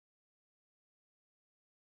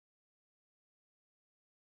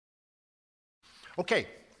Okay,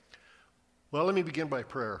 well, let me begin by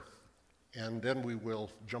prayer, and then we will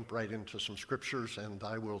jump right into some scriptures, and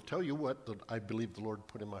I will tell you what I believe the Lord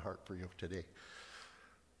put in my heart for you today.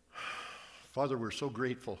 Father, we're so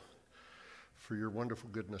grateful for your wonderful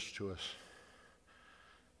goodness to us.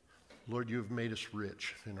 Lord, you have made us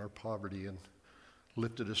rich in our poverty and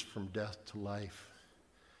lifted us from death to life,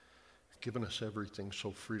 given us everything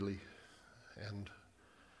so freely, and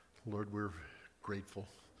Lord, we're grateful.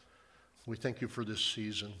 We thank you for this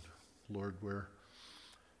season, Lord, where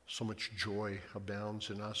so much joy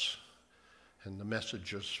abounds in us, and the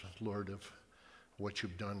messages, Lord, of what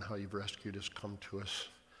you've done, how you've rescued us, come to us.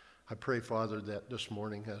 I pray, Father, that this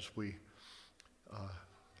morning as we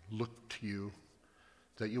look to you,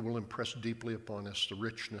 that you will impress deeply upon us the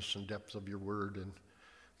richness and depth of your word and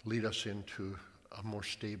lead us into a more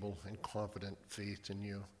stable and confident faith in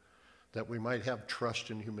you, that we might have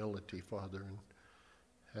trust and humility, Father,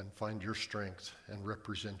 and find your strength and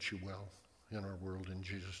represent you well in our world. In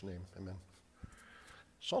Jesus' name, amen.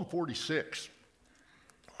 Psalm 46,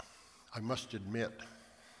 I must admit,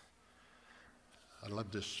 I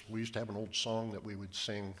love this. We used to have an old song that we would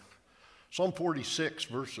sing. Psalm 46,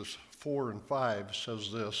 verses 4 and 5 says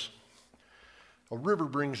this: "A river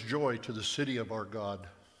brings joy to the city of our God,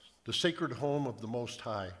 the sacred home of the Most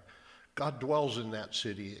High. God dwells in that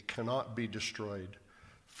city. It cannot be destroyed.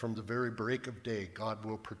 From the very break of day, God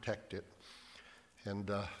will protect it." And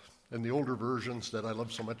in the older versions that I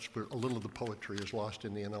love so much, a little of the poetry is lost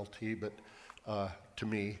in the NLT, but to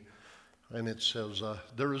me, and it says,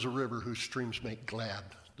 "There is a river whose streams make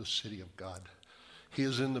glad the city of God. He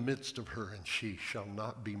is in the midst of her, and she shall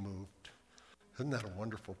not be moved." Isn't that a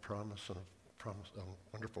wonderful promise and a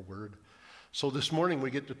wonderful word? So this morning we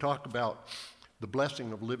get to talk about the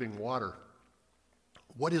blessing of living water.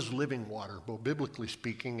 What is living water? Well, biblically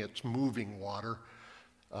speaking, it's moving water,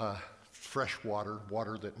 fresh water,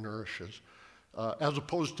 water that nourishes, as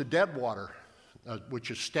opposed to dead water,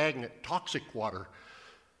 which is stagnant, toxic water.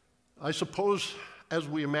 I suppose as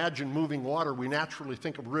we imagine moving water, we naturally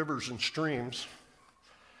think of rivers and streams.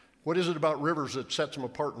 What is it about rivers that sets them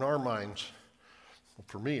apart in our minds? Well,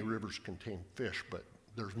 for me, rivers contain fish, but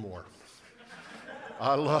there's more.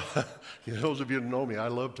 I love, those of you who know me, I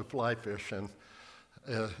love to fly fish, and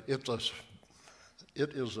it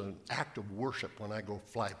is an act of worship when I go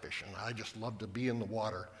fly fishing. I just love to be in the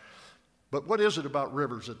water. But what is it about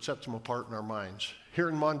rivers that sets them apart in our minds? Here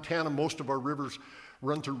in Montana, most of our rivers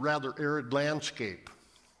run through rather arid landscape.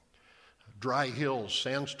 Dry hills,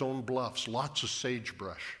 sandstone bluffs, lots of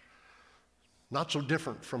sagebrush. Not so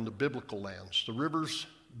different from the biblical lands. The rivers,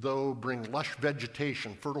 though, bring lush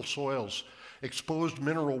vegetation, fertile soils, exposed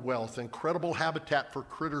mineral wealth, incredible habitat for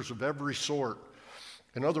critters of every sort.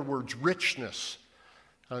 In other words, richness.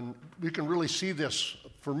 And you can really see this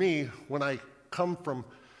for me when I come from,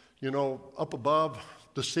 up above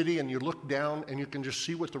the city and you look down and you can just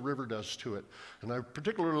see what the river does to it. And I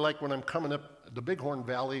particularly like when I'm coming up the Bighorn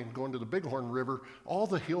Valley and going to the Bighorn River, all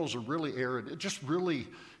the hills are really arid. It's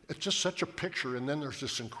just such a picture. And then there's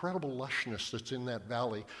this incredible lushness that's in that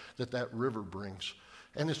valley that river brings.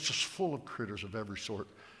 And it's just full of critters of every sort.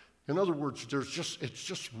 In other words, it's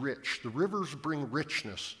just rich. The rivers bring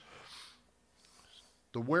richness.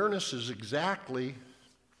 The awareness is exactly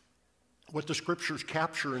what the scriptures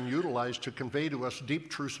capture and utilize to convey to us deep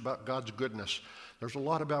truths about God's goodness. There's a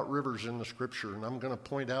lot about rivers in the scripture, and I'm going to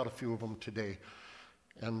point out a few of them today.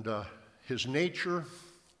 And his nature,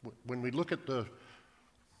 when we look at the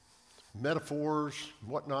metaphors and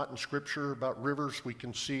whatnot in scripture about rivers, we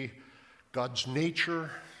can see God's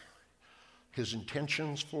nature, his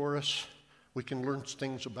intentions for us. We can learn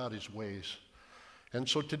things about his ways. And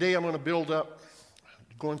so today I'm going to build up,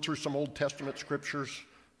 going through some Old Testament scriptures,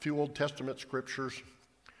 a few Old Testament scriptures,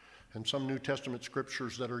 and some New Testament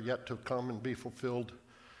scriptures that are yet to come and be fulfilled.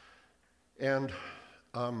 And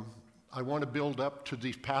I want to build up to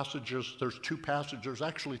these passages. There's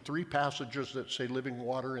actually three passages that say living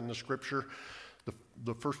water in the scripture.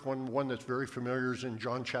 The first one that's very familiar is in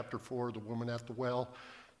John chapter 4, the woman at the well.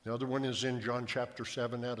 The other one is in John chapter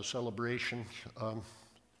 7 at a celebration.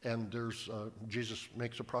 And there's Jesus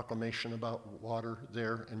makes a proclamation about water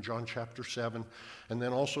there in John chapter 7. And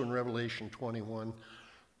then also in Revelation 21,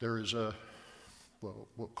 there is what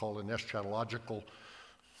we'll call an eschatological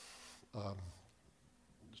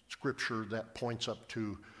scripture that points up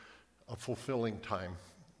to a fulfilling time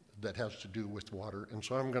that has to do with water. And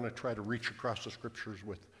so I'm going to try to reach across the scriptures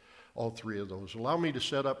with all three of those. Allow me to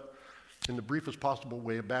set up, in the briefest possible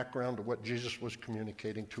way, a background to what Jesus was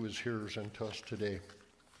communicating to his hearers and to us today.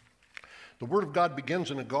 The Word of God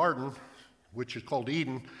begins in a garden, which is called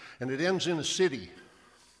Eden, and it ends in a city.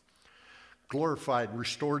 glorified,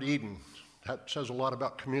 restored Eden. That says a lot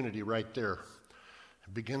about community right there.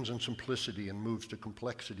 It begins in simplicity and moves to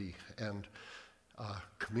complexity, and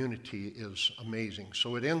community is amazing.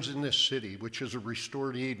 So it ends in this city, which is a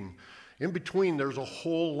restored Eden. In between, there's a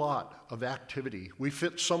whole lot of activity. We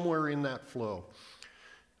fit somewhere in that flow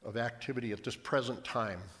of activity at this present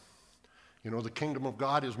time. You know, the kingdom of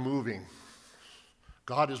God is moving.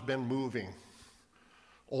 God has been moving,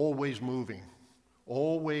 always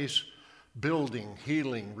building,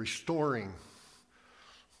 healing, restoring,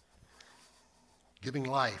 giving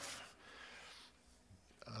life.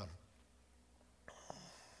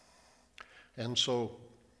 And so,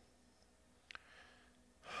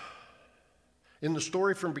 in the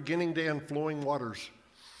story from beginning to end, flowing waters,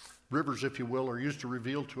 rivers, if you will, are used to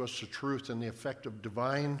reveal to us the truth and the effect of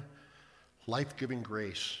divine, life-giving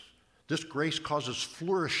grace. This grace causes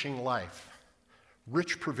flourishing life,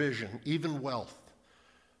 rich provision, even wealth,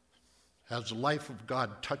 as the life of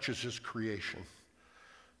God touches his creation.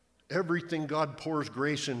 Everything God pours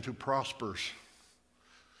grace into prospers.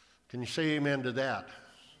 Can you say amen to that?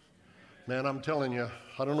 Man, I'm telling you,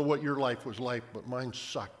 I don't know what your life was like, but mine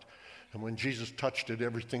sucked. And when Jesus touched it,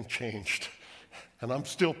 everything changed. And I'm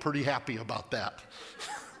still pretty happy about that.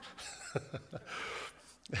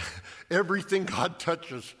 Everything God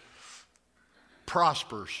touches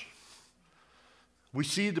prospers. We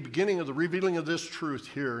see the beginning of the revealing of this truth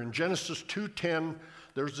here. In Genesis 2:10,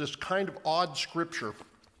 there's this kind of odd scripture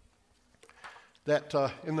that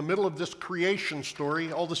in the middle of this creation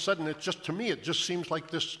story, all of a sudden, to me, it just seems like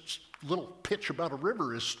this little pitch about a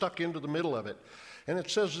river is stuck into the middle of it. And it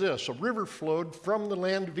says this: a river flowed from the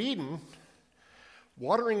land of Eden,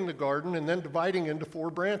 watering the garden and then dividing into 4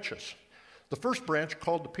 branches. The first branch,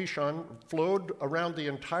 called the Pishon, flowed around the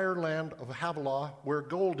entire land of Havilah, where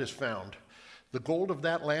gold is found. The gold of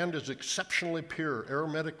that land is exceptionally pure.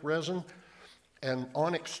 Aromatic resin and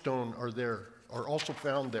onyx stone are also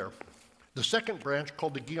found there. The second branch,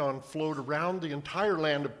 called the Gihon, flowed around the entire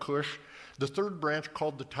land of Cush. The third branch,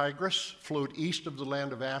 called the Tigris, flowed east of the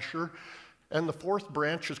land of Asher. And the fourth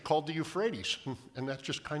branch is called the Euphrates. And that's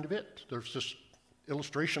just kind of it. There's this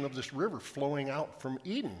illustration of this river flowing out from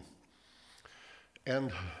Eden.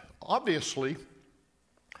 And obviously,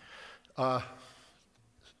 let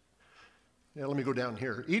me go down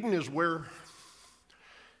here. Eden is where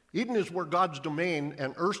God's domain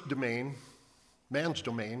and earth's domain, man's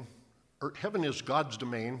domain. Heaven is God's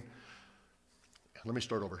domain. Let me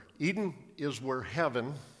start over. Eden is where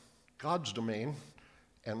heaven, God's domain,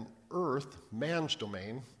 and earth, man's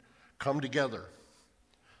domain, come together.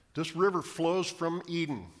 This river flows from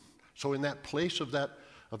Eden. So in that place of that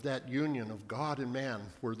union of God and man,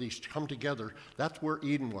 where these come together, that's where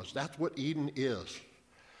Eden was. That's what Eden is.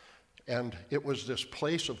 And it was this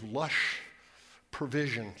place of lush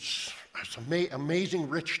provisions. Amazing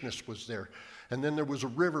richness was there. And then there was a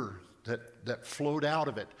river that flowed out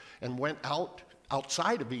of it and went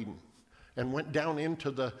outside of Eden and went down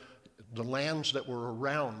into the lands that were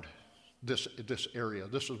around this area.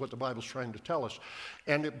 This is what the Bible's trying to tell us.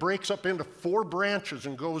 And it breaks up into 4 branches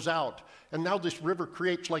and goes out. And now this river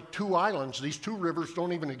creates like 2 islands. These 2 rivers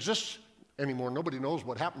don't even exist anymore. Nobody knows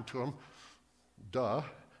what happened to them. Duh.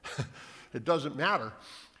 It doesn't matter.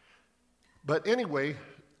 But anyway,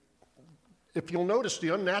 if you'll notice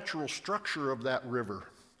the unnatural structure of that river,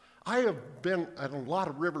 I have been at a lot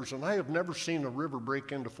of rivers, and I have never seen a river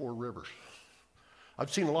break into 4 rivers.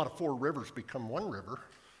 I've seen a lot of 4 rivers become 1 river.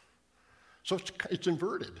 So it's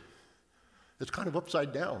inverted. It's kind of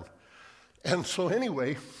upside down. And so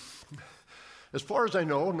anyway, as far as I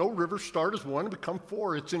know, no rivers start as 1 and become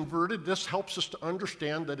 4. It's inverted. This helps us to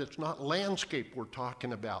understand that it's not landscape we're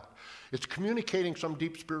talking about. It's communicating some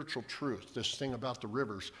deep spiritual truth, this thing about the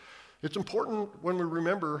rivers. It's important when we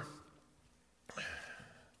remember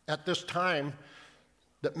at this time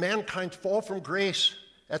that mankind's fall from grace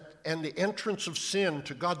and the entrance of sin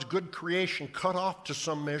to God's good creation cut off to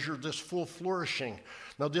some measure this full flourishing.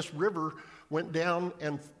 Now this river went down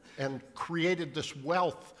and created this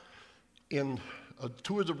wealth in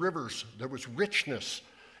 2 of the rivers. There was richness.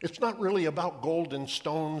 It's not really about gold and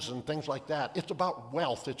stones and things like that. It's about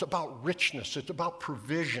wealth. It's about richness. It's about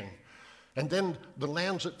provision. And then the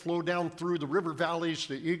lands that flow down through the river valleys,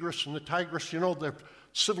 the Igris and the Tigris, the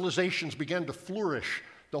civilizations began to flourish.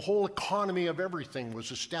 The whole economy of everything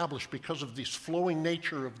was established because of this flowing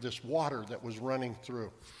nature of this water that was running through.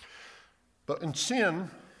 But in sin,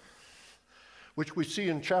 which we see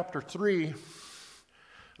in chapter 3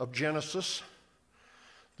 of Genesis,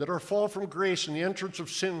 that our fall from grace and the entrance of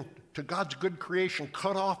sin to God's good creation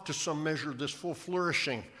cut off to some measure this full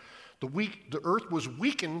flourishing. The earth was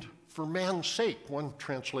weakened for man's sake. One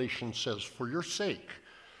translation says, for your sake,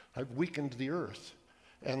 I've weakened the earth.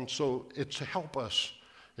 And so it's to help us.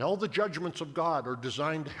 And all the judgments of God are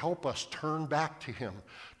designed to help us turn back to him,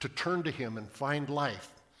 to turn to him and find life.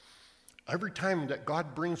 Every time that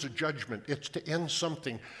God brings a judgment, it's to end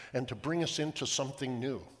something and to bring us into something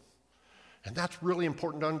new. And that's really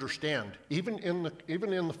important to understand. Even in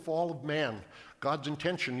the fall of man, God's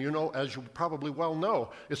intention, as you probably well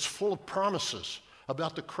know, it's full of promises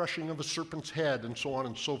about the crushing of a serpent's head and so on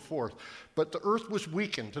and so forth. But the earth was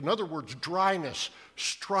weakened. In other words, dryness,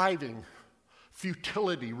 striving,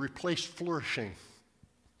 futility replaced flourishing.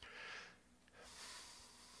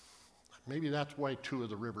 Maybe that's why 2 of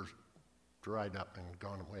the rivers dried up and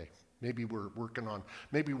gone away. Maybe we're working on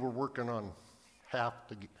half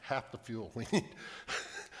the fuel we need.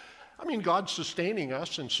 I mean, God's sustaining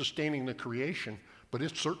us and sustaining the creation, but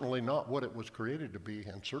it's certainly not what it was created to be,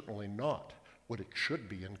 and certainly not what it should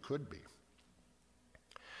be and could be.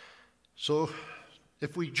 So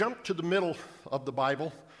if we jump to the middle of the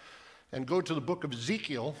Bible and go to the book of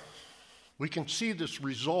Ezekiel, we can see this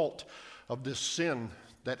result of this sin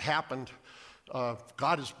that happened.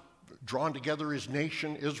 God has drawn together his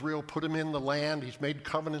nation, Israel, put him in the land. He's made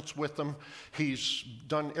covenants with them. He's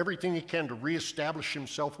done everything he can to reestablish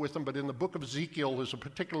himself with them. But in the book of Ezekiel is a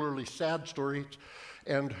particularly sad story.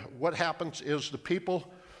 And what happens is the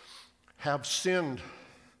people have sinned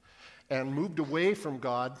and moved away from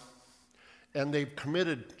God, and they've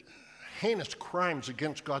committed heinous crimes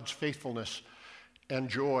against God's faithfulness and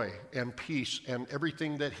joy and peace and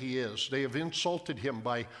everything that he is. They have insulted him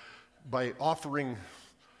by offering,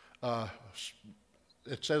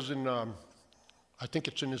 it says in, I think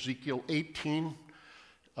it's in Ezekiel 18,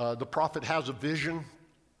 the prophet has a vision,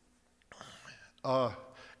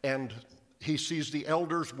 and he sees the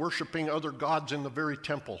elders worshiping other gods in the very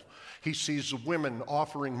temple. He sees the women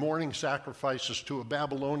offering morning sacrifices to a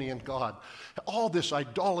Babylonian god. All this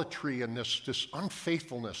idolatry and this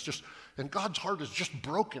unfaithfulness, and God's heart is just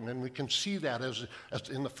broken, and we can see that as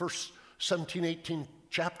in the first 17, 18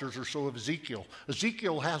 chapters or so of Ezekiel.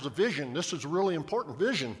 Ezekiel has a vision. This is a really important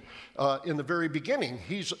vision in the very beginning.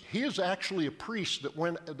 He is actually a priest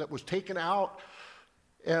that was taken out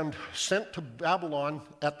and sent to Babylon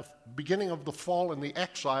at the beginning of the fall and the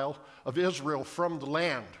exile of Israel from the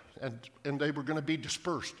land, and they were going to be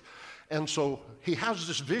dispersed. And so he has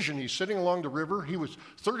this vision. He's sitting along the river. He was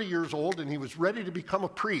 30 years old, and he was ready to become a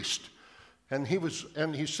priest. And he's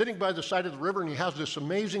sitting by the side of the river, and he has this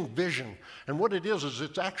amazing vision. And what it is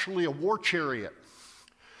it's actually a war chariot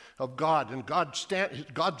of God. And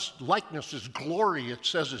God's likeness, his glory, it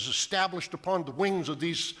says, is established upon the wings of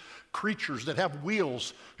these creatures that have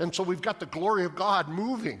wheels. And so we've got the glory of God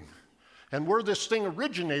moving. And where this thing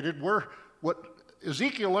originated, what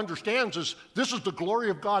Ezekiel understands is this is the glory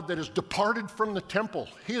of God that has departed from the temple.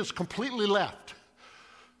 He is completely left.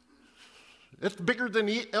 It's bigger than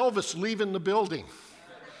Elvis leaving the building.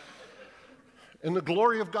 And the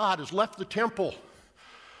glory of God has left the temple.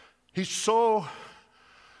 He's so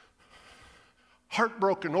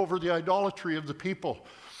heartbroken over the idolatry of the people.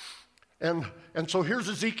 And so here's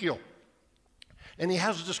Ezekiel. And he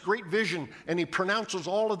has this great vision, and he pronounces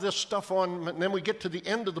all of this stuff on, and then we get to the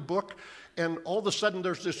end of the book, and all of a sudden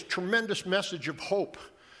there's this tremendous message of hope.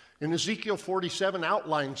 And Ezekiel 47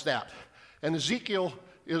 outlines that. And Ezekiel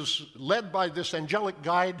is led by this angelic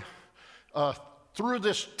guide through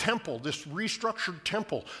this temple, this restructured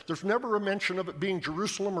temple. There's never a mention of it being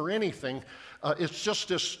Jerusalem or anything. It's just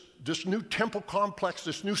this new temple complex,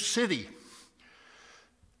 this new city.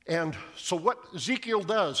 And so what Ezekiel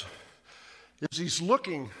does is he's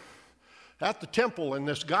looking at the temple, and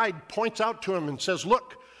this guide points out to him and says,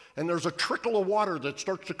 look, and there's a trickle of water that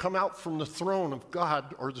starts to come out from the throne of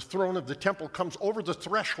God, or the throne of the temple, comes over the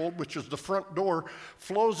threshold, which is the front door,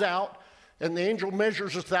 flows out, and the angel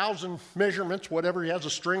measures 1,000 measurements, whatever, he has a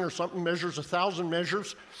string or something, measures 1,000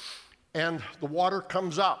 measures, and the water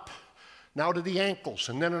comes up, now to the ankles,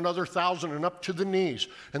 and then another 1,000 and up to the knees,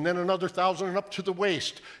 and then another 1,000 and up to the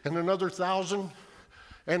waist, and another 1,000,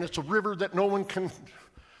 and it's a river that no one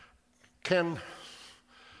can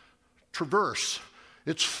traverse.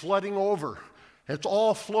 It's flooding over. It's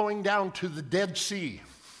all flowing down to the Dead Sea.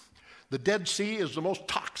 The Dead Sea is the most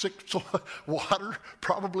toxic water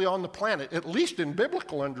probably on the planet, at least in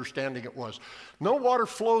biblical understanding it was. No water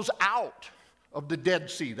flows out of the Dead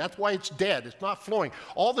Sea. That's why it's dead. It's not flowing.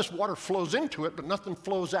 All this water flows into it, but nothing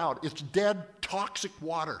flows out. It's dead, toxic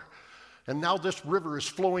water. And now this river is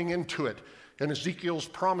flowing into it. And Ezekiel's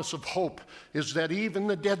promise of hope is that even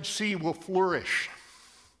the Dead Sea will flourish.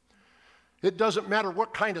 It doesn't matter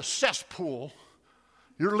what kind of cesspool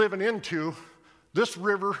you're living into, this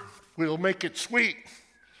river will make it sweet.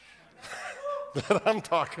 That I'm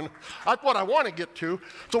talking. That's what I want to get to.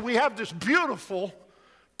 So we have this beautiful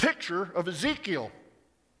picture of Ezekiel.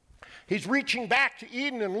 He's reaching back to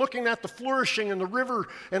Eden and looking at the flourishing and the river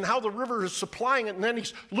and how the river is supplying it. And then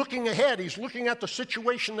he's looking ahead. He's looking at the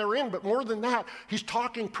situation they're in. But more than that, he's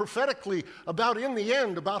talking prophetically about in the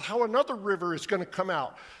end, about how another river is going to come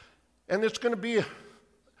out. And it's going to be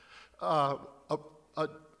a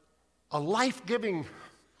life-giving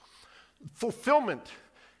fulfillment.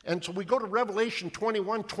 And so we go to Revelation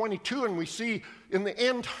 21, 22, and we see in the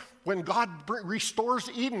end, when God restores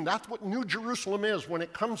Eden, that's what New Jerusalem is. When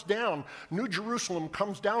it comes down, New Jerusalem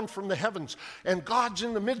comes down from the heavens, and God's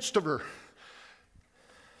in the midst of her.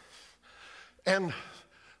 And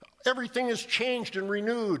everything is changed and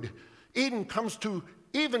renewed. Eden comes to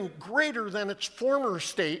even greater than its former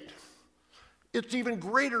state. It's even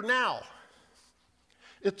greater now.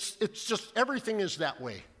 It's just, everything is that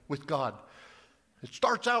way with God. It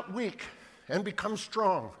starts out weak and becomes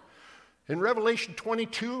strong. In Revelation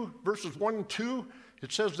 22, verses 1 and 2,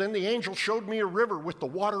 it says, "Then the angel showed me a river with the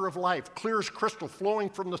water of life, clear as crystal, flowing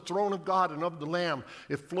from the throne of God and of the Lamb.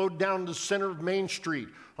 It flowed down to the center of Main Street.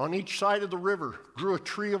 On each side of the river grew a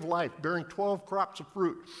tree of life, bearing 12 crops of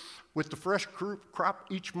fruit, with the fresh crop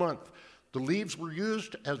each month. The leaves were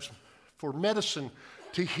used as for medicine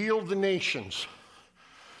to heal the nations."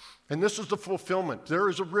 And this is the fulfillment. There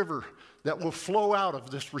is a river that will flow out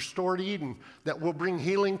of this restored Eden that will bring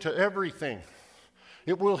healing to everything.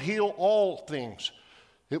 It will heal all things.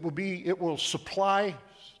 It will supply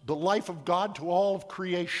the life of God to all of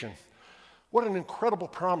creation. What an incredible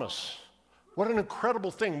promise. What an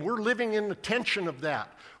incredible thing. We're living in the tension of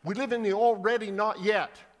that. We live in the already not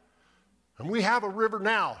yet. And we have a river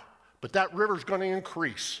now, but that river's going to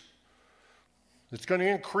increase. It's going to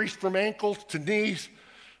increase from ankles to knees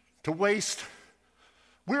to waist.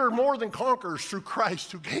 We are more than conquerors through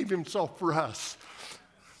Christ who gave himself for us.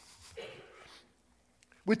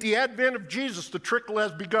 With the advent of Jesus, the trickle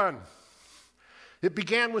has begun. It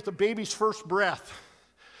began with a baby's first breath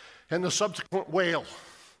and the subsequent wail.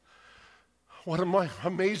 What an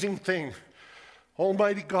amazing thing.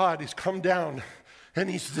 Almighty God has come down and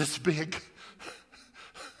he's this big.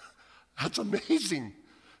 That's amazing.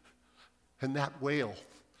 And that wail,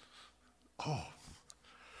 oh,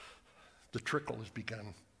 the trickle has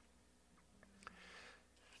begun.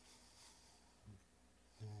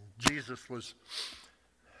 Jesus was,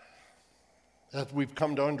 as we've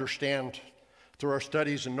come to understand through our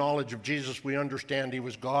studies and knowledge of Jesus, we understand he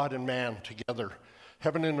was God and man together.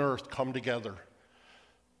 Heaven and earth come together.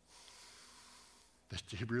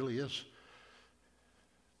 He really is.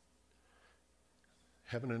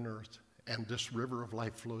 Heaven and earth. And this river of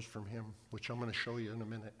life flows from him, which I'm going to show you in a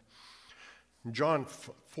minute. In John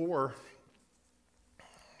 4,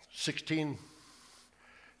 16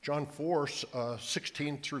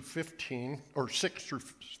 through 15, or 6 through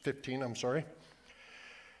 15, I'm sorry.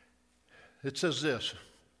 It says this.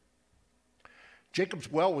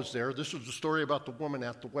 Jacob's well was there. This is the story about the woman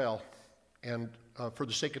at the well. And for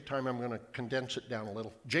the sake of time, I'm going to condense it down a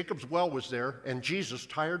little. Jacob's well was there, and Jesus,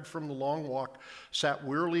 tired from the long walk, sat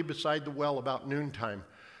wearily beside the well about noontime.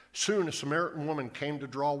 Soon a Samaritan woman came to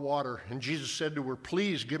draw water, and Jesus said to her,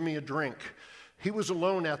 "Please give me a drink." He was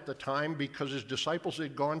alone at the time because his disciples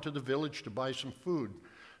had gone to the village to buy some food.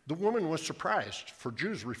 The woman was surprised, for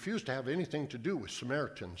Jews refused to have anything to do with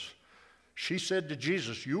Samaritans. She said to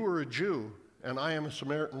Jesus, "You are a Jew, and I am a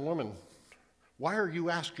Samaritan woman. Why are you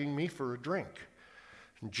asking me for a drink?"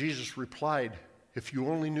 And Jesus replied, "If you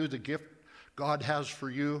only knew the gift God has for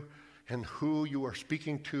you and who you are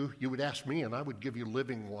speaking to, you would ask me, and I would give you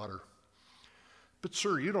living water." "But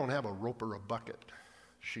sir, you don't have a rope or a bucket,"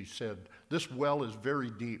 she said. "This well is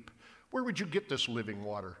very deep. Where would you get this living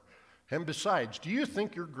water? And besides, do you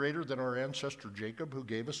think you're greater than our ancestor Jacob, who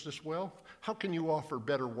gave us this well? How can you offer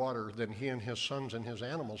better water than he and his sons and his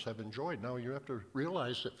animals have enjoyed?" Now you have to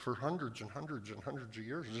realize that for hundreds and hundreds and hundreds of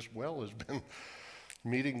years, this well has been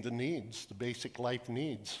meeting the needs, the basic life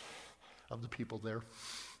needs of the people there.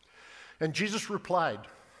 And Jesus replied,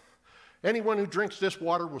 "Anyone who drinks this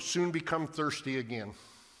water will soon become thirsty again."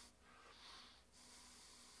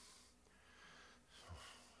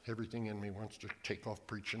 Everything in me wants to take off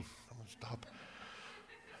preaching. I'm going to stop.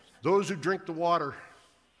 "Those who drink the water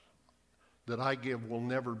that I give will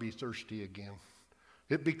never be thirsty again.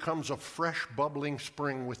 It becomes a fresh, bubbling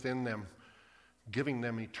spring within them, giving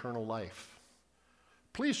them eternal life."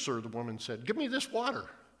 "Please, sir," the woman said, "give me this water,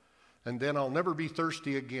 and then I'll never be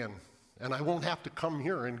thirsty again, and I won't have to come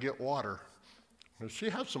here and get water." Now, she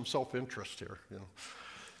has some self-interest here, you know.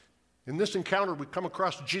 In this encounter, we come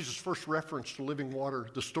across Jesus' first reference to living water.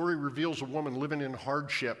 The story reveals a woman living in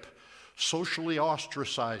hardship, socially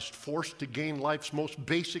ostracized, forced to gain life's most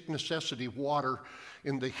basic necessity, water,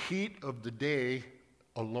 in the heat of the day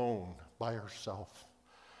alone, by herself.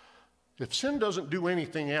 If sin doesn't do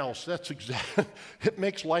anything else, it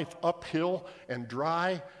makes life uphill and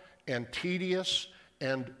dry and tedious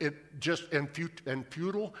and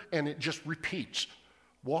futile, and it just repeats.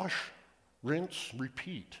 Wash, rinse,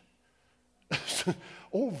 repeat.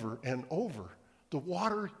 Over and over. The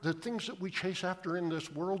water, the things that we chase after in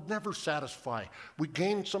this world never satisfy. We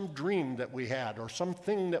gain some dream that we had, or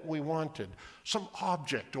something that we wanted, some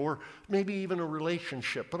object, or maybe even a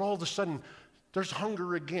relationship. But all of a sudden, there's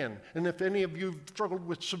hunger again. And if any of you have struggled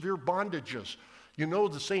with severe bondages, you know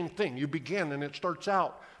the same thing. You begin and it starts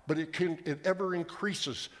out, but it ever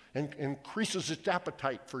increases and increases its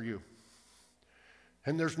appetite for you.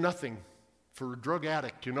 And there's nothing for a drug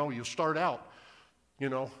addict. You start out,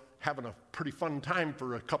 having a pretty fun time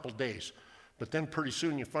for a couple days. But then pretty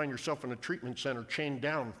soon you find yourself in a treatment center chained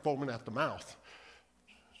down, foaming at the mouth.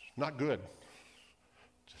 Not good.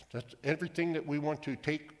 That's everything that we want to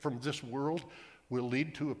take from this world will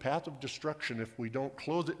lead to a path of destruction if we don't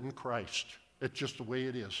clothe it in Christ. It's just the way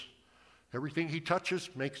it is. Everything he touches,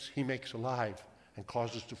 he makes alive and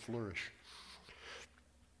causes to flourish.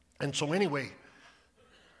 And so anyway,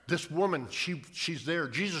 this woman, she's there.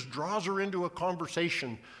 Jesus draws her into a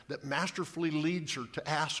conversation that masterfully leads her to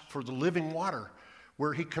ask for the living water,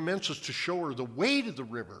 where he commences to show her the way to the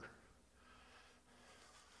river.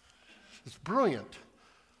 It's brilliant.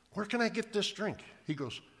 Where can I get this drink? He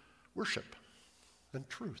goes, worship and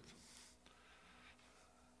truth.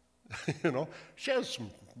 She has some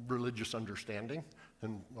religious understanding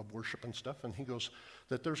and of worship and stuff, and he goes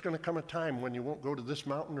that there's going to come a time when you won't go to this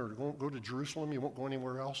mountain or you won't go to Jerusalem, you won't go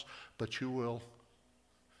anywhere else, but you will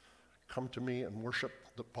come to me and worship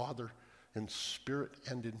the Father in spirit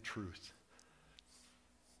and in truth.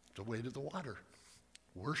 The way to the water.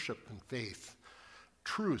 Worship and faith.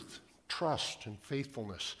 Truth, trust, and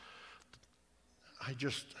faithfulness.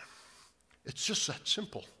 It's just that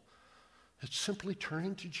simple. It's simply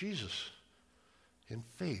turning to Jesus in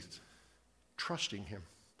faith, trusting him,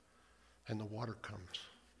 and the water comes.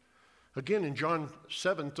 Again, in John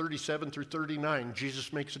 7:37 through 39,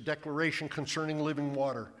 Jesus makes a declaration concerning living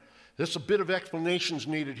water. There's a bit of explanations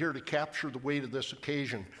needed here to capture the weight of this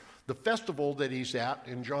occasion. The festival that he's at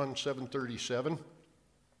in John 7:37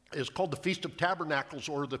 is called the Feast of Tabernacles,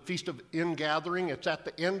 or the Feast of Ingathering. It's at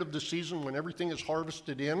the end of the season when everything is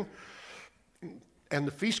harvested in. And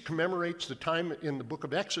the feast commemorates the time in the book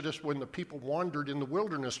of Exodus when the people wandered in the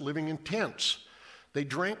wilderness living in tents. They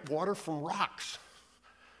drank water from rocks.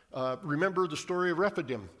 Remember the story of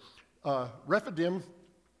Rephidim. Rephidim,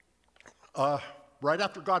 right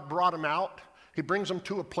after God brought them out, he brings them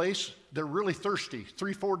to a place, they're really thirsty,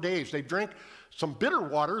 3-4 days. They drank some bitter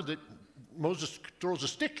water that Moses throws a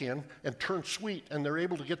stick in and turns sweet, and they're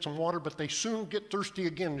able to get some water, but they soon get thirsty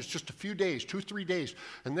again. It's just a few days, 2-3 days.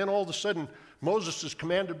 And then all of a sudden, Moses is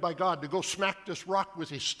commanded by God to go smack this rock with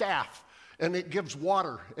his staff, and it gives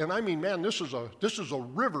water. And I mean, man, this is a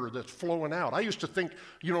river that's flowing out. I used to think,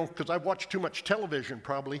 because I've watched too much television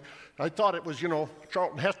probably, I thought it was,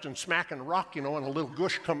 Charlton Heston smacking a rock, and a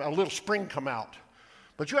little spring come out.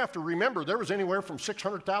 But you have to remember, there was anywhere from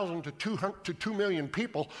 600,000 to 2 million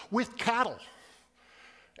people with cattle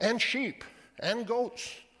and sheep and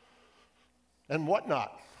goats and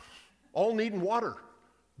whatnot, all needing water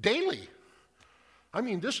daily. I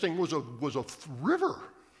mean, this thing was a river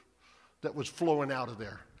that was flowing out of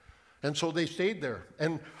there. And so they stayed there.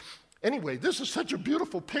 And anyway, this is such a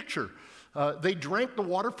beautiful picture. They drank the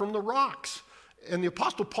water from the rocks. And the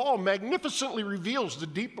Apostle Paul magnificently reveals the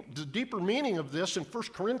deeper meaning of this in 1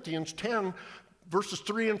 Corinthians 10, verses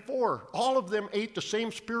 3 and 4. All of them ate the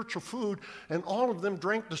same spiritual food, and all of them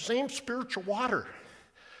drank the same spiritual water.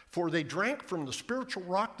 For they drank from the spiritual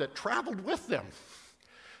rock that traveled with them.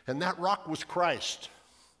 And that rock was Christ.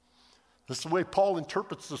 That's the way Paul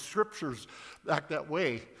interprets the scriptures back that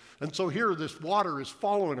way. And so here this water is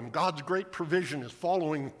following him. God's great provision is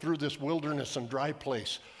following through this wilderness and dry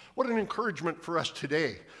place. What an encouragement for us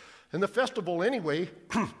today. And the festival anyway,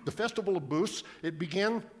 the Festival of Booths, it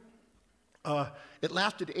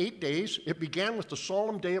lasted 8 days. It began with the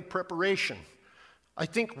solemn day of preparation. I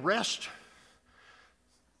think rest,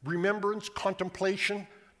 remembrance, contemplation,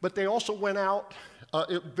 but they also went out.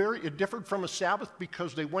 It differed from a Sabbath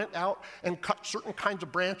because they went out and cut certain kinds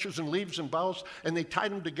of branches and leaves and boughs, and they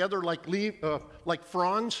tied them together like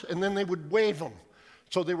fronds, and then they would wave them.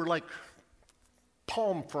 So they were like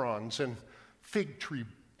palm fronds and fig tree,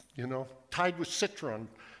 tied with citron,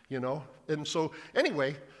 And so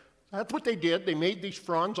anyway, that's what they did. They made these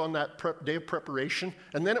fronds on that day of preparation,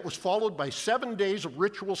 and then it was followed by 7 days of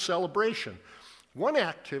ritual celebration. One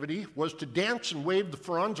activity was to dance and wave the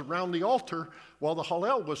fronds around the altar while the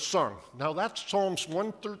Hallel was sung. Now that's Psalms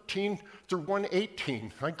 113 through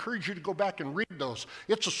 118. I encourage you to go back and read those.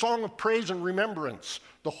 It's a song of praise and remembrance,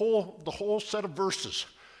 the whole set of verses.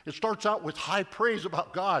 It starts out with high praise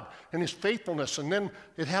about God and his faithfulness, and then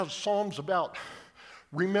it has psalms about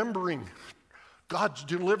remembering God's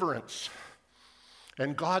deliverance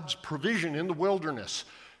and God's provision in the wilderness.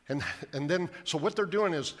 And then, so what they're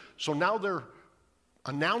doing is, so now they're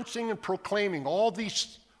announcing and proclaiming all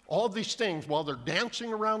these things while they're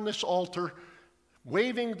dancing around this altar,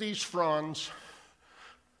 waving these fronds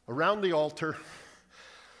around the altar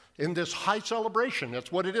in this high celebration.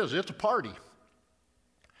 That's what it is. It's a party.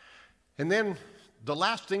 And then the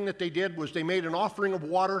last thing that they did was they made an offering of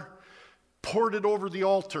water, poured it over the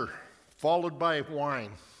altar, followed by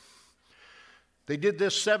wine. They did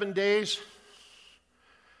this 7 days,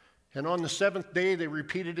 and on the 7th day they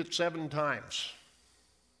repeated it 7 times.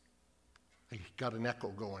 They got an echo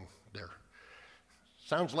going there.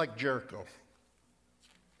 Sounds like Jericho.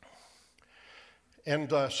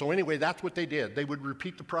 And so anyway, that's what they did. They would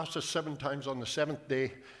repeat the process 7 times on the 7th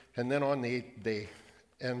day and then on the 8th day.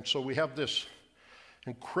 And so we have this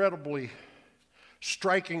incredibly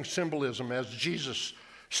striking symbolism as Jesus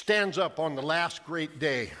stands up on the last great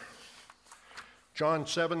day. John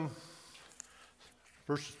 7,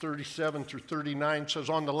 verses 37 through 39 says,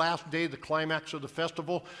 on the last day, the climax of the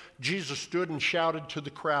festival, Jesus stood and shouted to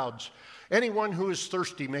the crowds, anyone who is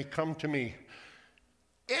thirsty may come to me.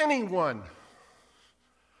 Anyone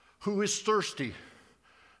who is thirsty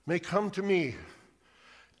may come to me.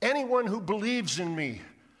 Anyone who believes in me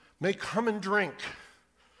may come and drink.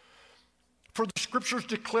 For the scriptures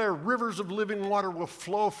declare rivers of living water will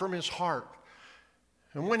flow from his heart.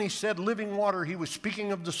 And when he said living water, he was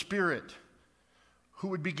speaking of the Spirit who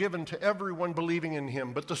would be given to everyone believing in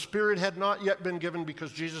him. But the Spirit had not yet been given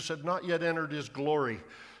because Jesus had not yet entered his glory.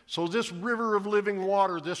 So this river of living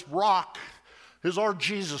water, this rock, is our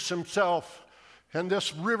Jesus himself. And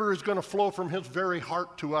this river is going to flow from his very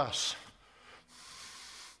heart to us.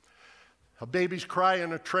 A baby's cry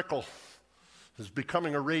and a trickle is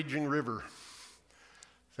becoming a raging river.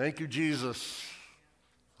 Thank you, Jesus.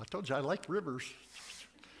 I told you I like rivers.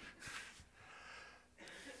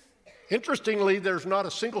 Interestingly, there's not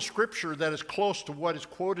a single scripture that is close to what is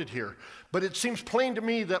quoted here, but it seems plain to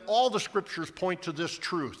me that all the scriptures point to this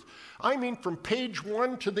truth. I mean, from page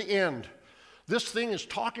 1 to the end, this thing is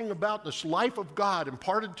talking about this life of God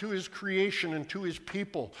imparted to his creation and to his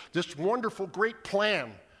people, this wonderful, great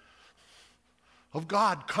plan of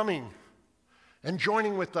God coming and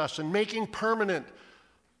joining with us and making permanent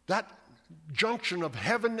that junction of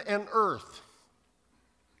heaven and earth,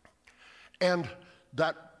 and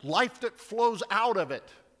that life that flows out of it,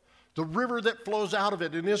 the river that flows out of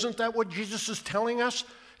it. And isn't that what Jesus is telling us?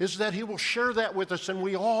 Is that he will share that with us, and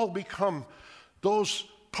we all become those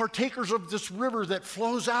partakers of this river that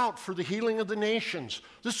flows out for the healing of the nations.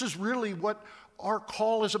 This is really what our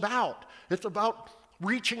call is about. It's about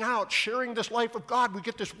reaching out, sharing this life of God. We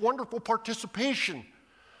get this wonderful participation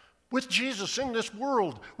with Jesus in this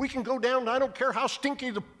world. We can go down, I don't care how stinky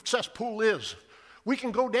the cesspool is. We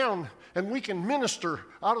can go down and we can minister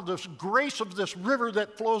out of this grace of this river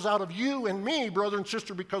that flows out of you and me, brother and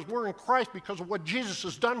sister, because we're in Christ, because of what Jesus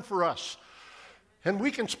has done for us. And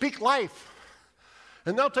we can speak life.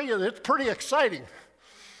 And they'll tell you that it's pretty exciting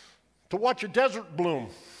to watch a desert bloom.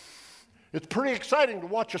 It's pretty exciting to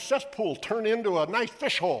watch a cesspool turn into a nice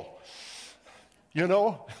fish hole. You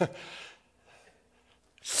know?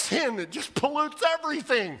 Sin, it just pollutes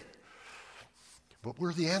everything. But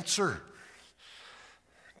we're the answer.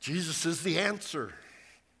 Jesus is the answer.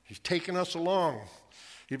 He's taken us along,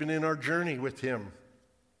 even in our journey with him.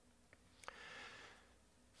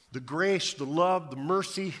 The grace, the love, the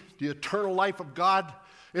mercy, the eternal life of God,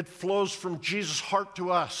 it flows from Jesus' heart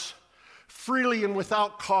to us, freely and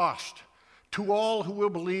without cost, to all who will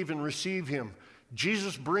believe and receive him.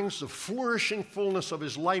 Jesus brings the flourishing fullness of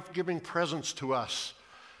his life-giving presence to us.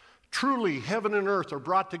 Truly, heaven and earth are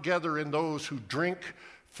brought together in those who drink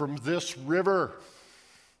from this river.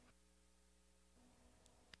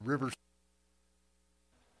 Rivers.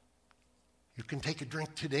 You can take a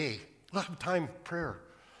drink today. We'll have time for prayer.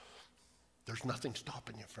 There's nothing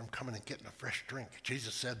stopping you from coming and getting a fresh drink.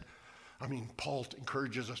 Jesus said, Paul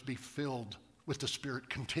encourages us to be filled with the Spirit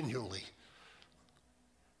continually.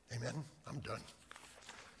 Amen? I'm done.